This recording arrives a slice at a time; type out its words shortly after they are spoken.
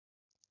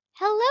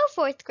Hello,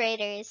 fourth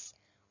graders!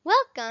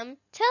 Welcome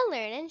to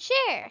Learn and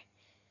Share.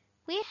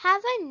 We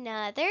have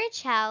another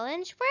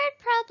challenge word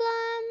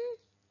problem.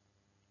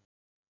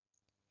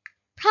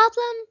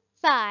 Problem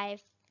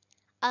 5.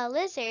 A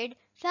lizard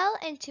fell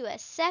into a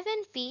 7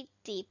 feet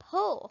deep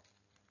hole.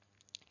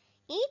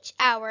 Each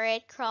hour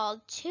it crawled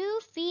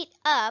 2 feet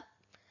up,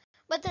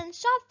 but then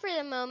stopped for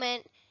a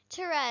moment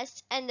to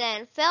rest and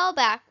then fell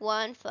back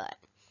 1 foot.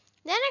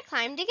 Then it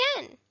climbed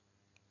again.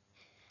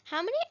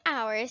 How many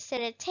hours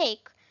did it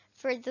take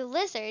for the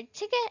lizard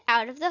to get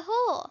out of the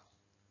hole?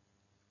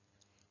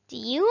 Do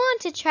you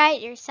want to try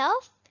it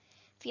yourself?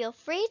 Feel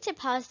free to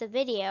pause the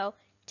video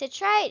to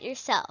try it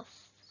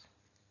yourself.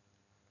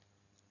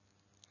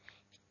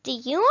 Do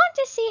you want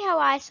to see how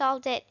I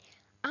solved it?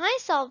 I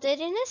solved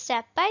it in a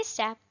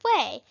step-by-step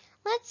way.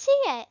 Let's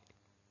see it.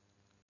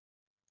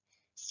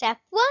 Step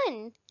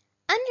 1.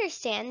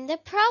 Understand the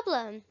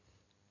problem.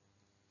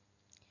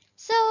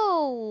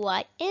 So,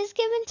 what is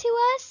given to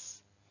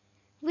us?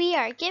 We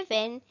are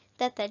given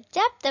that the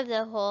depth of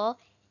the hole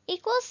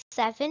equals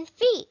 7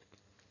 feet.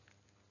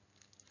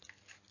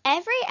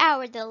 Every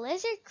hour the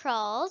lizard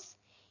crawls,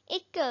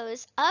 it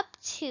goes up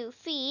 2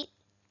 feet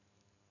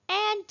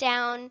and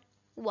down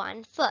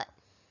 1 foot.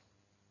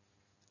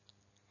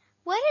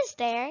 What is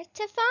there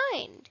to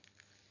find?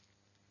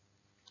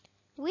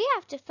 We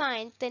have to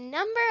find the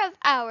number of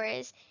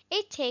hours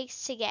it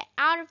takes to get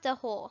out of the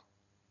hole.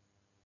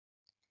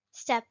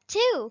 Step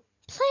 2.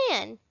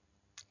 Plan.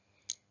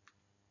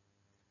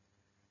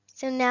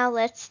 So now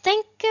let's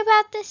think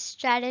about the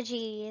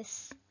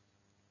strategies.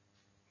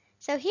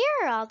 So here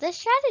are all the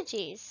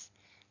strategies.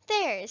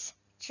 There's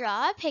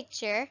draw a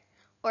picture,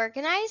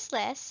 organize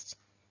list,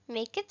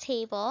 make a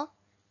table,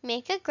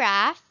 make a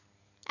graph,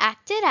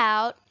 act it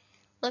out,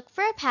 look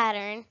for a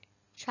pattern,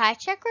 try,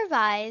 check,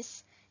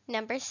 revise,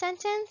 number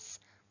sentence,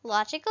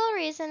 logical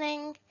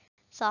reasoning,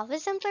 solve a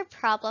simpler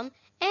problem,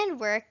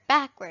 and work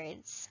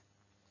backwards.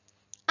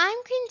 I'm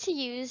going to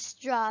use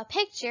draw a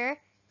picture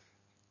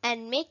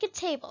and make a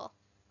table.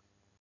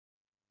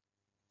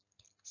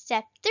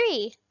 Step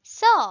 3.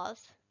 Solve.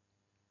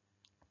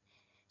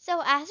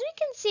 So as we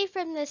can see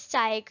from this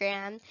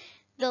diagram,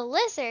 the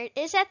lizard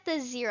is at the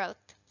 0th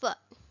foot.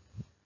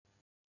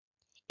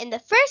 In the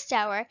first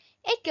hour,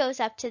 it goes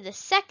up to the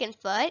 2nd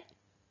foot,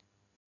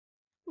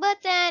 but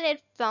then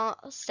it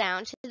falls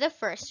down to the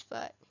 1st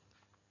foot.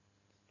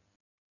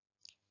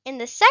 In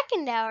the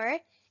 2nd hour,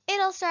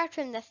 it'll start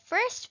from the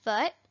 1st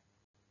foot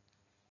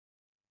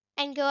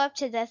and go up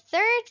to the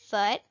 3rd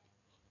foot,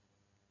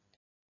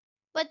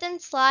 but then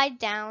slide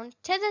down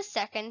to the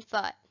 2nd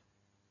foot.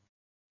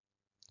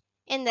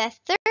 In the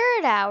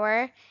 3rd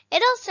hour,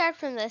 it'll start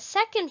from the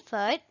 2nd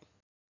foot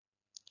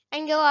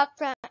and go up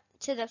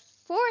to the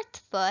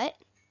 4th foot,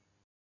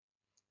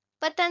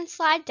 but then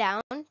slide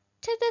down to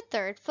the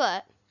 3rd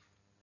foot.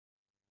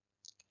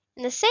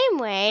 In the same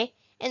way,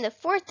 in the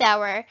 4th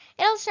hour,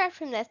 it'll start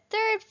from the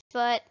 3rd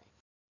foot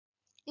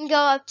and go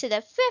up to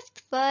the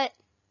 5th foot,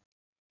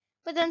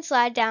 but then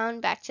slide down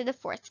back to the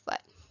 4th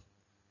foot.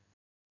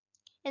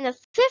 In the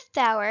 5th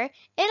hour,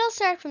 it'll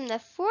start from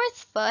the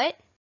 4th foot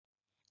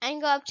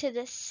and go up to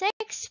the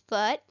 6th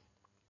foot,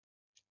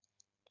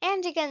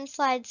 and again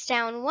slides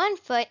down 1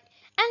 foot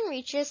and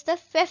reaches the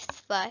 5th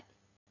foot.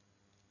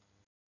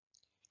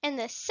 In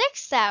the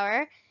 6th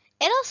hour,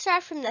 it'll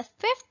start from the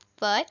 5th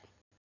foot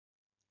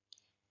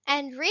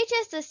and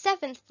reaches the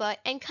 7th foot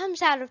and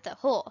comes out of the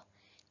hole.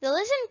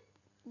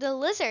 The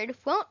lizard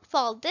won't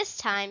fall this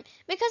time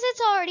because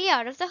it's already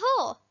out of the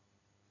hole.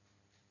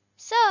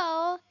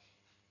 So,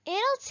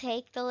 it'll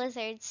take the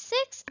lizard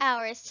 6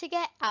 hours to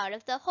get out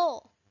of the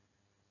hole.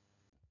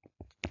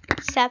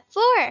 Step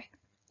 4.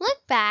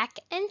 Look back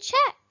and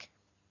check.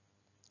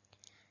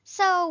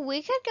 So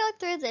we could go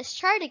through this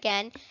chart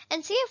again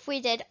and see if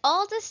we did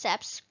all the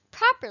steps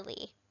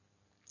properly.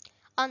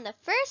 On the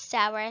first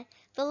hour,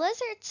 the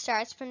lizard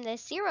starts from the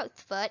 0th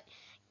foot,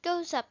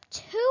 goes up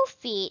 2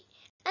 feet,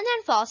 and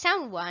then falls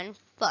down 1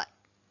 foot.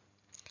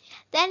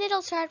 Then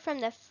it'll start from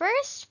the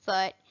 1st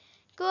foot,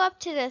 go up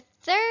to the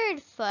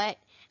 3rd foot,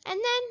 and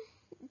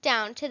then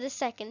down to the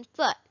 2nd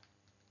foot.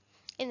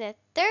 In the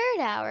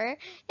 3rd hour,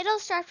 it'll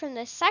start from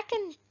the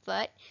 2nd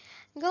foot,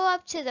 go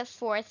up to the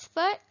 4th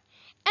foot,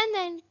 and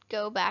then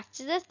go back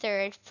to the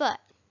 3rd foot.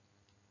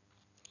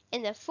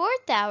 In the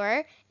 4th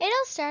hour,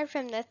 it'll start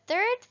from the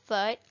 3rd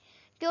foot,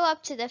 go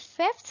up to the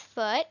 5th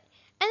foot,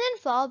 and then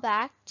fall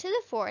back to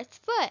the 4th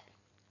foot.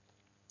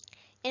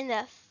 In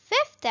the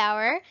 5th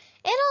hour,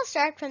 it'll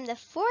start from the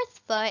 4th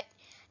foot,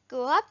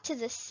 go up to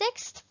the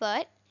 6th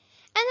foot,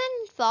 and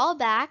then fall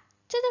back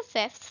to the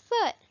 5th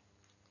foot.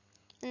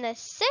 In the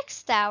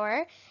 6th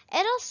hour,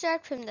 it'll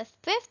start from the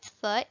 5th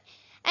foot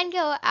and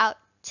go out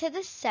to the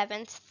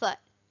 7th foot,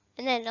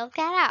 and then it'll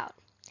get out.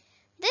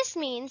 This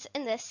means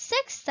in the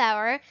 6th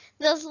hour,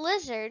 the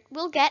lizard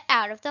will get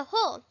out of the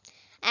hole.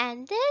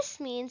 And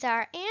this means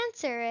our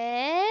answer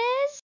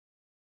is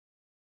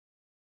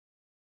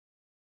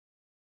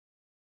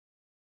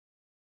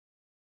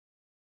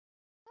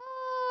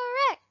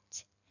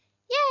correct.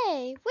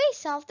 Yay, we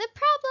solved the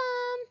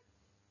problem.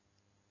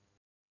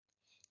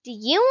 Do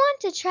you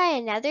want to try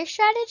another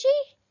strategy?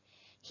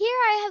 Here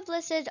I have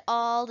listed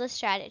all the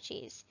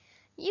strategies.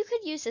 You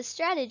could use a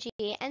strategy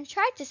and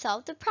try to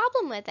solve the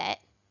problem with it.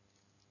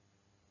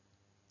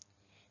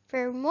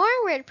 For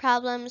more word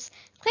problems,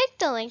 click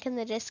the link in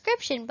the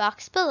description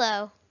box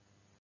below.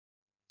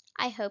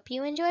 I hope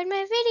you enjoyed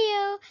my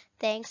video.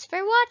 Thanks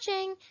for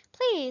watching.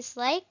 Please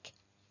like,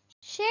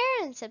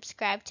 share, and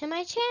subscribe to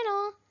my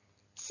channel.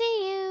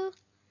 See you.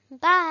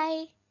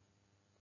 Bye.